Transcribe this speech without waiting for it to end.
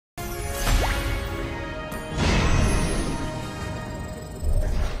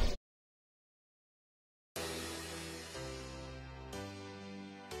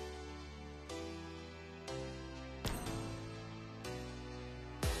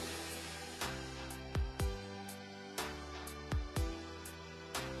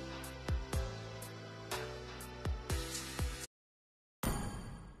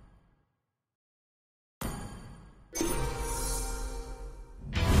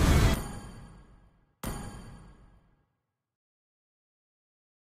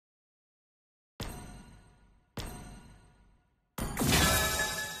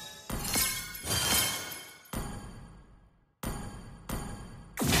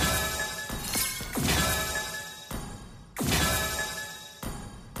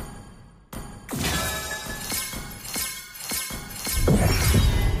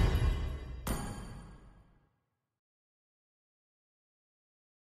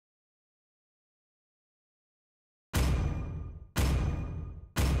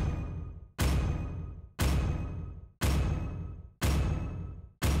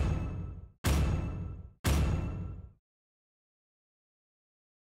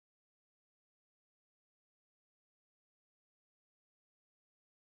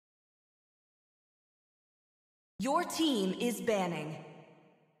Your team is banning.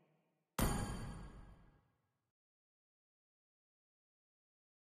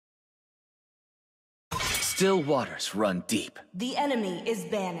 Still waters run deep. The enemy is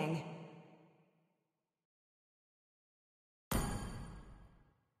banning.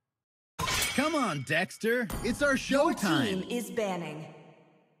 Come on, Dexter. It's our showtime. Your team is banning.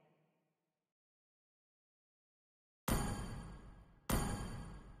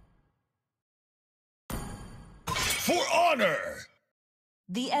 For honor!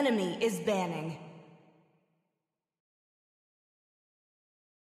 The enemy is banning.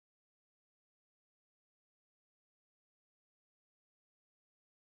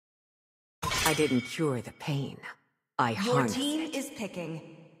 I didn't cure the pain. I Your harnessed team it. is picking.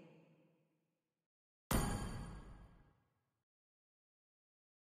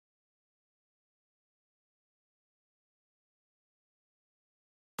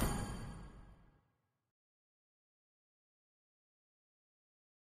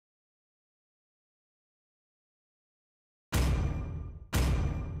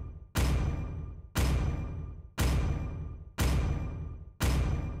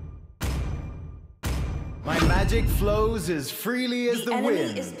 My magic flows as freely as the enemy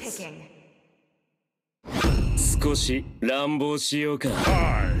wind. is picking. 少し乱暴しようか。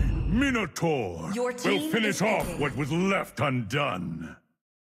 I, Minotaur, Your will team finish is off picking. what was left undone.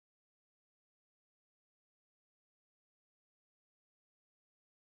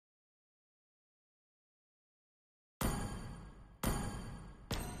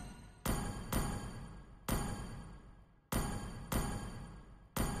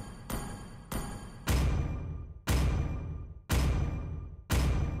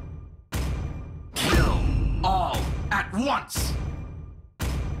 Kill all at once!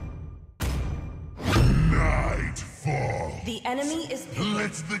 Nightfall. The enemy is picking.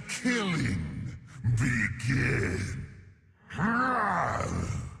 Let the killing begin.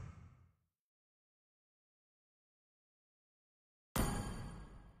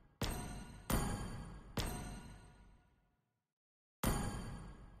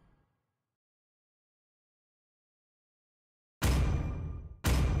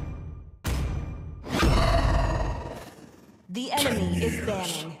 The enemy is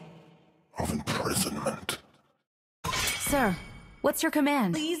banning. Of imprisonment. Sir, what's your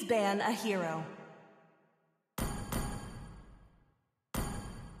command? Please ban a hero.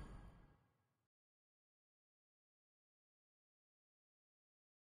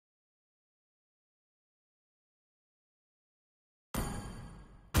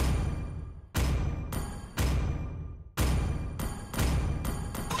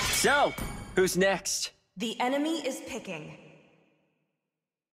 So, who's next? The enemy is picking.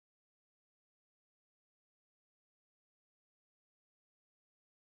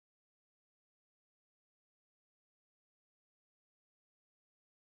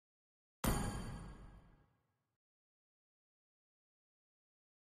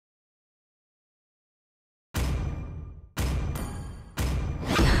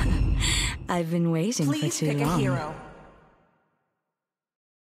 I've been waiting Please for too pick long. a hero.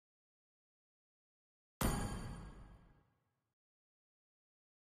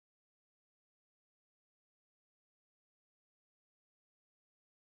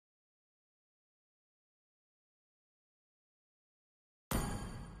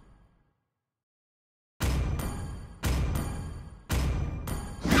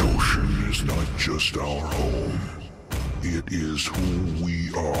 The ocean is not just our home. It is who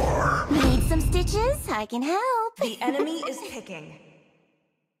we are. Need some stitches? I can help. The enemy is picking.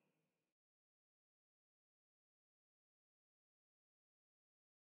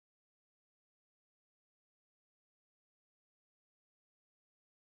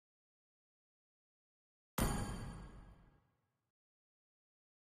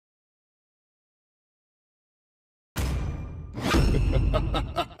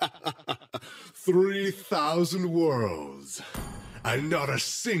 $3,000 worlds, and not a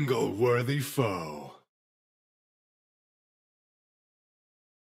single worthy foe.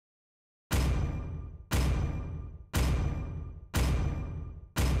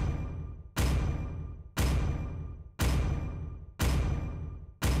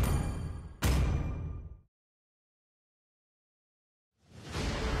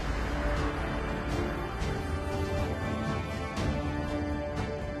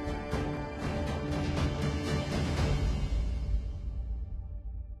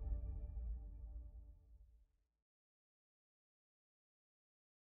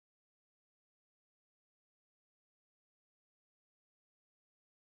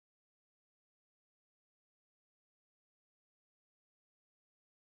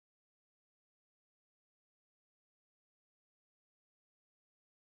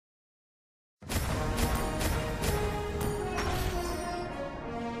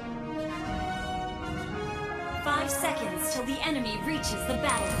 seconds till the enemy reaches the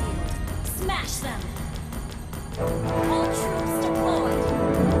battlefield. Smash them! All troops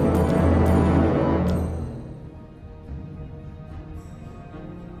deployed!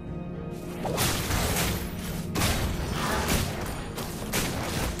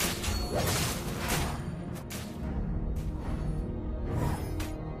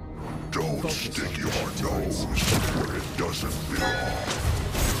 Don't stick your nose where it doesn't belong.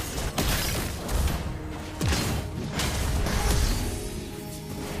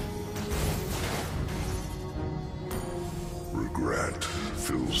 Regret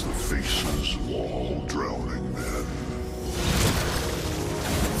fills the faces of all drowning men.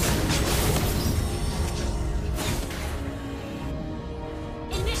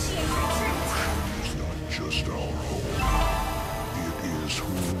 Initiate retreat! It's not just our home. It is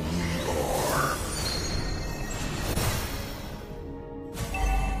who we are.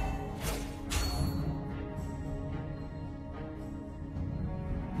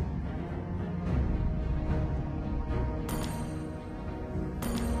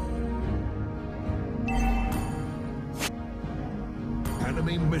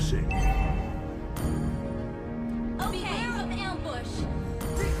 Enemy missing. Beware of ambush!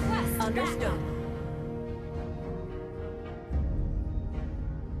 Request Understood.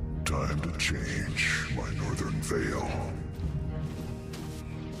 Time to change my northern veil.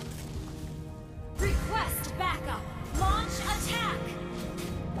 Request backup! Launch attack!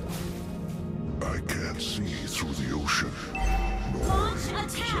 I can't see through the ocean, nor Launch your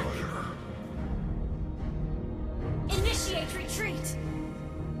attack! desire. Initiate retreat!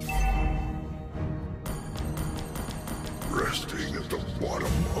 Resting at the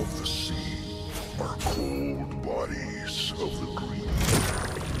bottom of the sea are cold bodies of the greedy.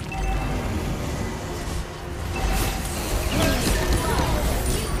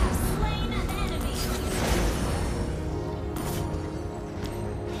 You have slain an enemy!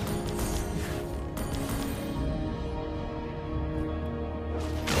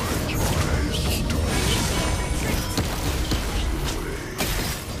 Tides rise, tides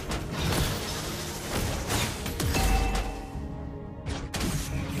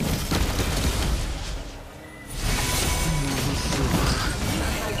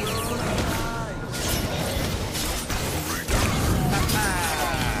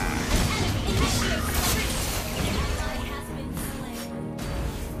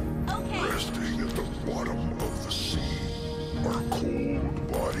resting at the bottom of the sea are cold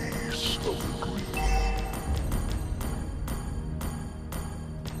bodies of the greedy.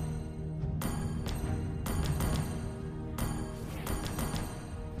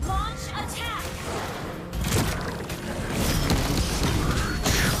 Launch attack!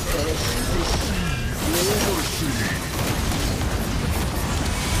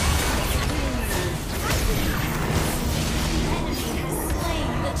 Enemy has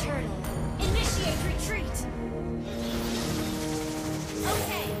slain the turtle. Initiate retreat!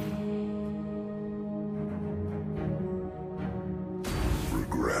 Okay.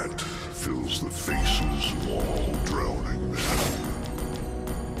 Regret fills the faces of all drowning men.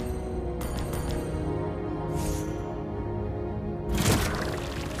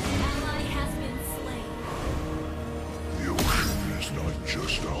 Ally has been slain. The ocean is not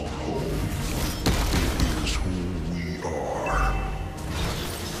just our home. It is who we are.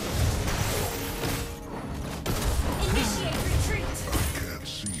 Initiate retreat! I can't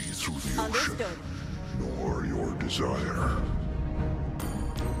see through the ocean, Understood. nor your desire.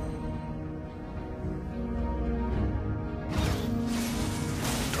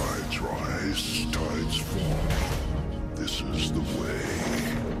 Tides rise, tides fall. This is the way.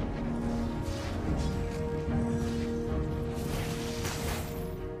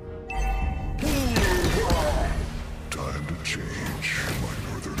 Time to change my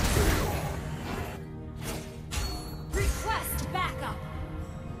northern veil. Request backup!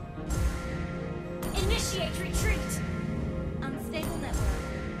 Initiate retreat! Unstable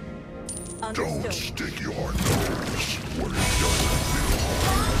network. Don't Understood. stick your nose where it doesn't belong.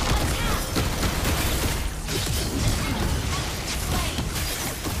 Launch attack!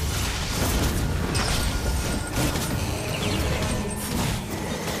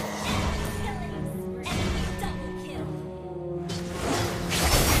 Enemy double kill!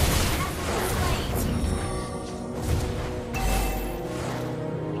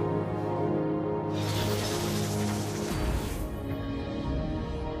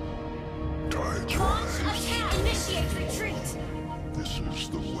 Tides Launch rise. attack! Initiate retreat! This is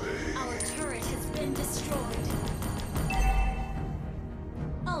the way. Our turret has been destroyed.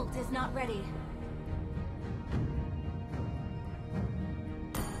 Ult is not ready.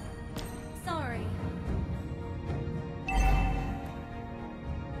 Sorry.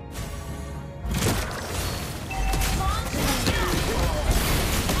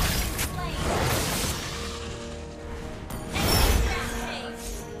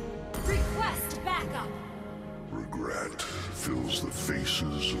 fills the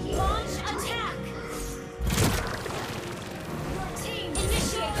faces of all Launch drowning attack! men. Your team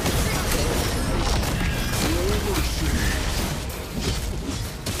initiate retreat! No mercy!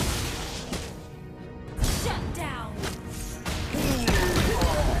 Shut down!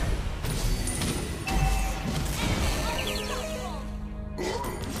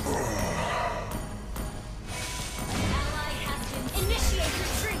 Ally has been initiate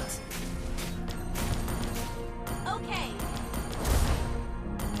retreat! Okay.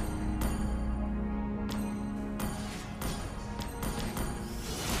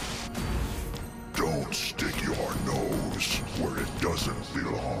 Don't stick your nose where it doesn't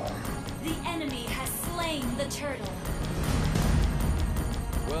belong. The enemy has slain the turtle.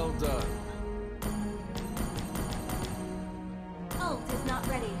 Well done. Ult is not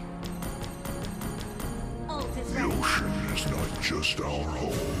ready. Ult is The ready. ocean is not just our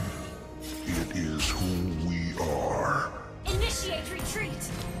home. It is who we are. Initiate retreat!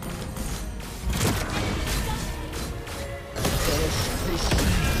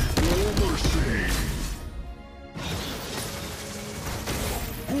 No mercy!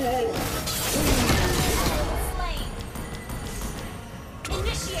 Slain!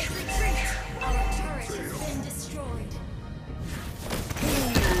 Initiate retreat! Our turret has been destroyed.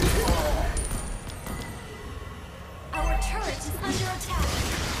 Our turret is under attack.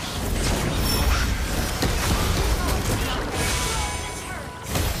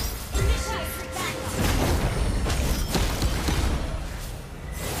 Initiate backup.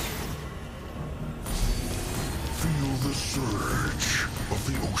 Feel the surge of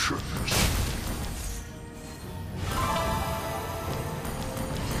the oceans.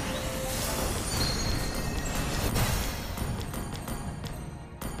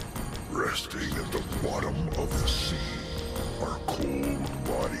 Resting at the bottom of the sea are cold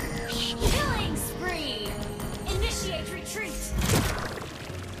bodies. Killing spree! Initiate retreat!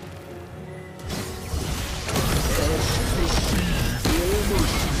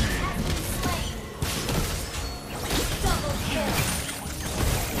 Slain! Double kill!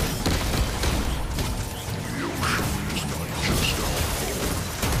 The ocean is not just our home.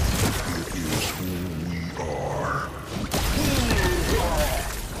 It is who we are.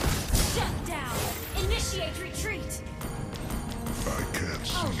 Shut down! Initiate retreat! I can't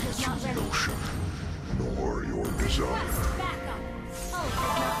see is through not the ready. ocean, nor your desire. Request backup! Ult is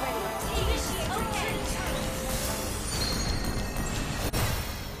not ready. Initiate retreat!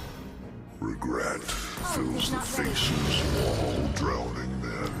 Regret fills the not ready. faces of all drowning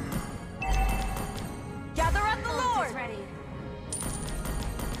men. Gather up the Ult is Lord! ready.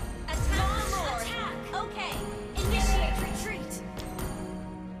 Attack! Attack! Okay. Initiate retreat!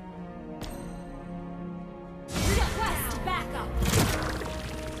 Request backup!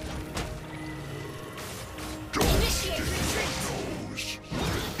 Don't Initiate stick retreat. your nose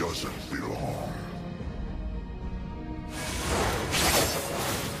where it doesn't belong.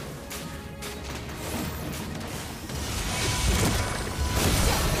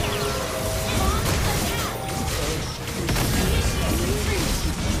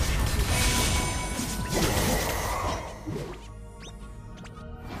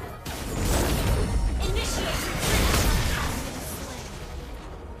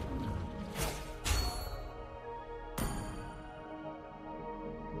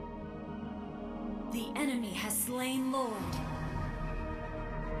 The enemy has slain Lord.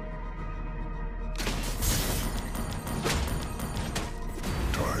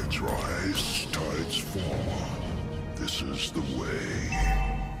 Tides rise, tides fall. This is the way.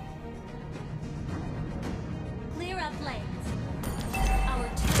 Clear up lanes. Our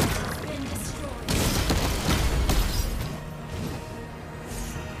turret has been destroyed.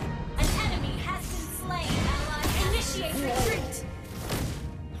 An enemy has been slain. Ally initiate retreat.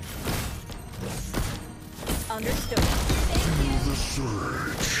 Understood. Feel the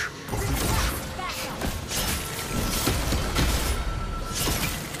surge of the ocean. Backup.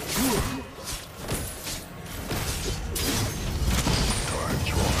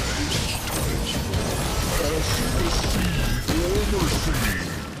 Tides rise, tides fall. No mercy.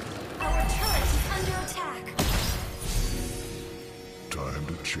 Our turret is under attack. Time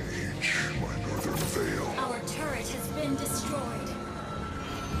to change my northern veil. Our turret has been destroyed.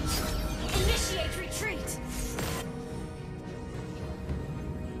 Initiate retreat.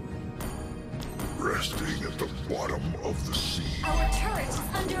 Resting at the bottom of the sea. Our turret is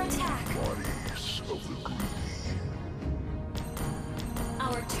under attack. Bodies of the greedy.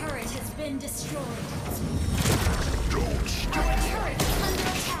 Our turret has been destroyed. Don't stick Our turret is under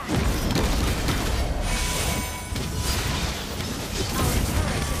attack. Our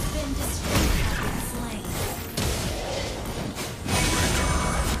turret has been destroyed. Slain.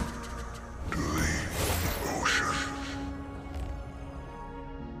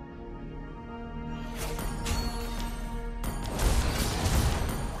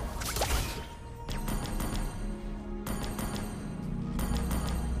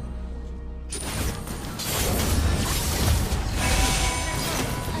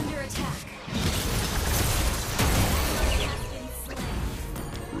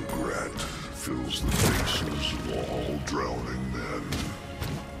 Regret fills the faces of all drowning men.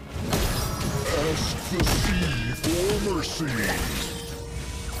 Ask the sea for mercy.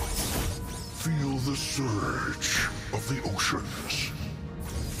 Feel the surge of the oceans.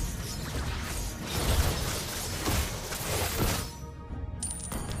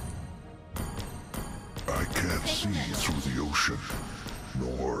 I can't see through the ocean,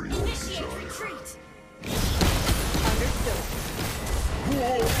 nor your Initiate desire. retreat. Understood.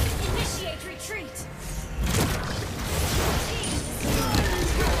 Initiate retreat. Team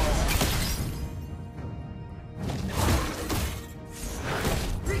destroyed.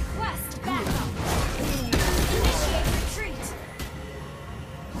 Request backup. Initiate retreat.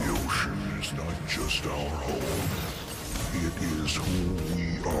 The ocean is not just our home. It is who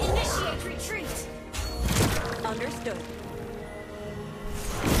we are. Initiate retreat. Understood.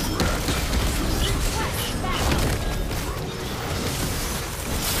 Request backup.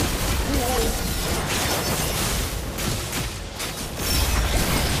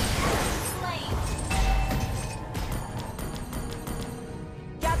 Slain.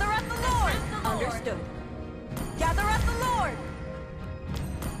 Gather at the Lord. At the Lord. Understood. Gather at the Lord.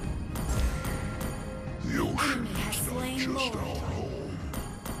 The ocean Enemy has is not slain just Lord. our home.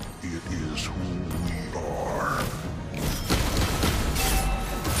 It is who we are.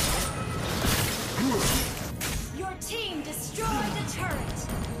 Your team destroyed the turret.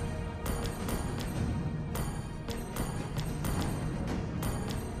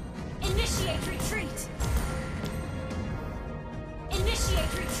 Initiate retreat.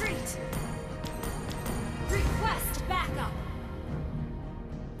 Initiate retreat. Request backup.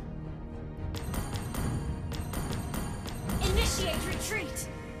 Initiate retreat.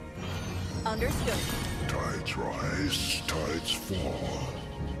 Understood. Tides rise, tides fall.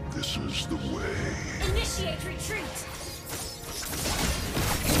 This is the way. Initiate retreat.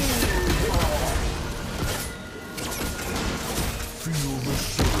 Feel the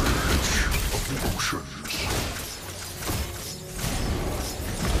surge of the oceans.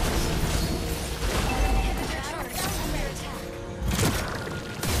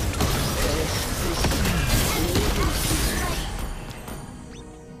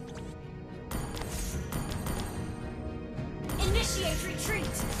 Initiate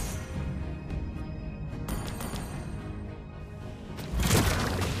retreat.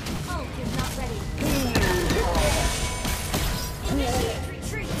 Hulk is not ready. Initiate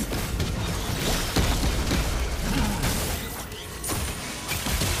retreat.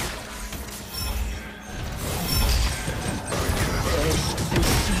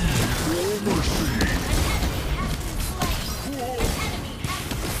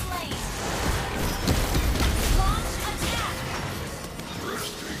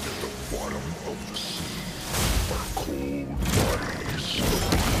 Resting at the bottom of the sea are cold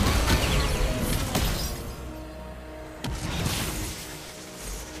bodies.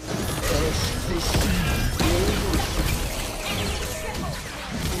 As the sea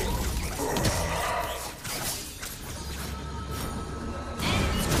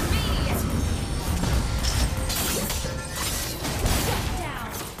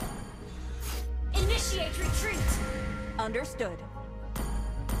Initiate retreat. Understood.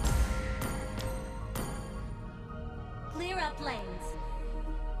 Clear up lanes.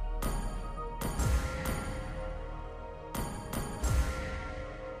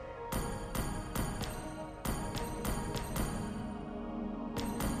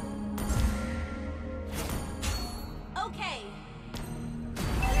 Okay.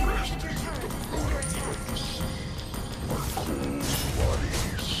 resting at the bottom of the sea are cold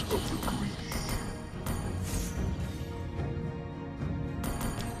bodies of the greedy.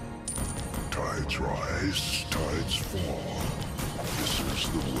 Tides rise, tides fall. This is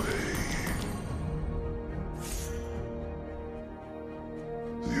the way.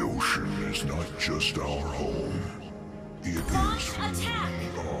 The ocean is not just our home. It is Launch who attack!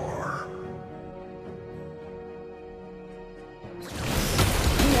 we are.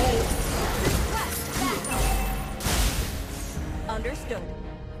 Request backup. Understood.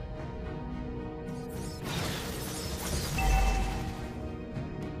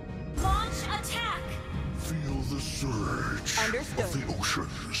 Launch attack. Feel the surge Understood. of the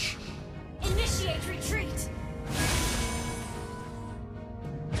oceans. Initiate retreat.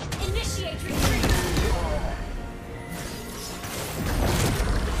 Initiate retreat.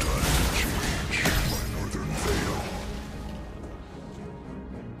 Time to change my northern veil.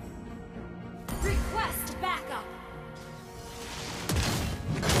 Request backup.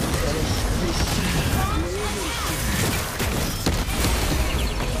 Launch attack. An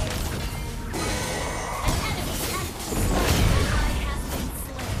enemy has been slain. An ally has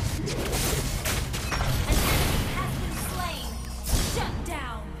been slain.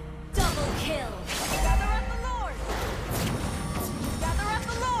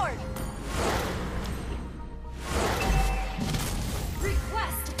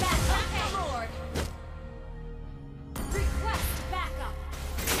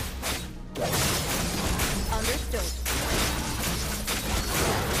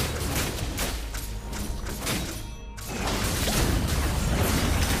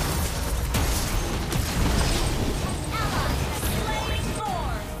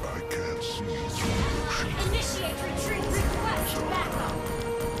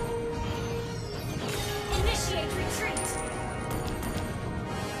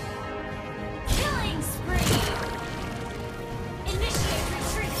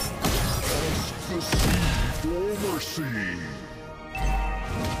 mercy.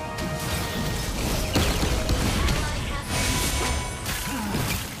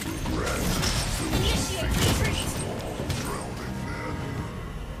 Initiate retreat! Drowning men.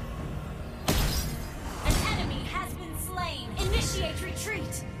 An enemy has been slain! Initiate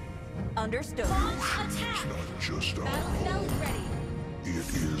retreat! Understood. Launch attack! Not just our Battle home. belt ready! It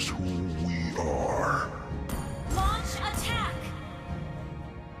is who we are. Launch attack!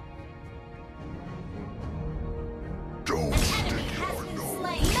 Don't An stick enemy has your been nose.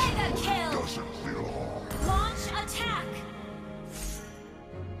 slain! Mega kill! Doesn't belong. Launch attack!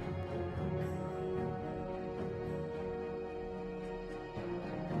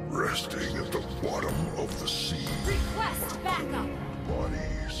 Resting at the bottom of the sea. Request backup!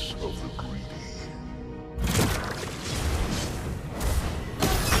 Bodies of the greedy.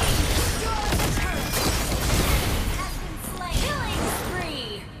 Destroy the turret! Has been slain! Killing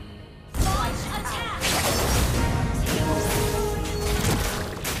spree! Launch attack!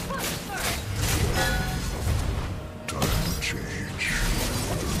 Push first! Time to change.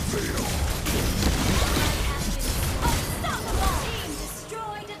 The veil. Unstoppable! Team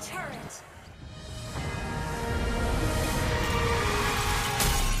destroyed a turret!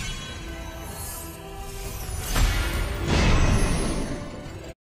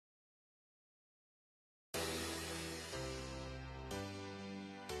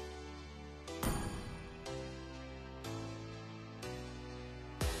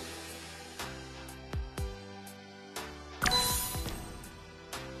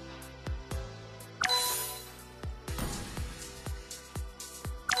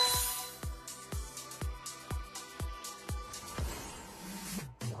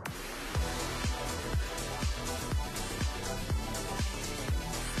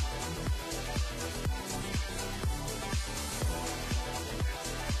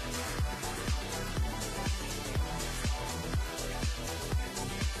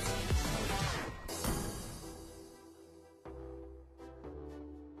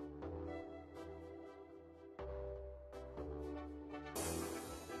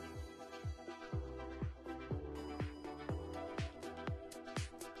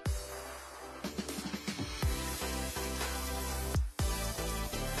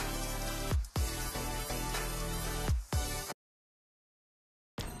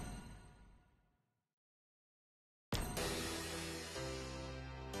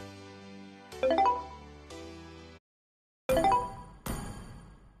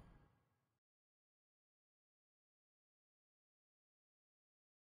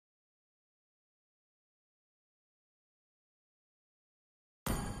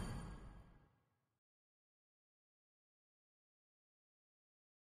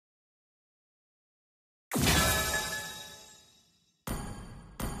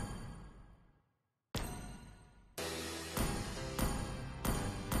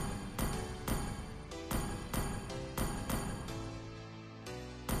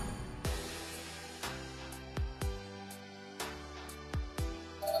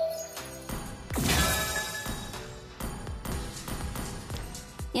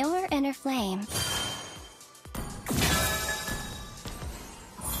 Your inner flame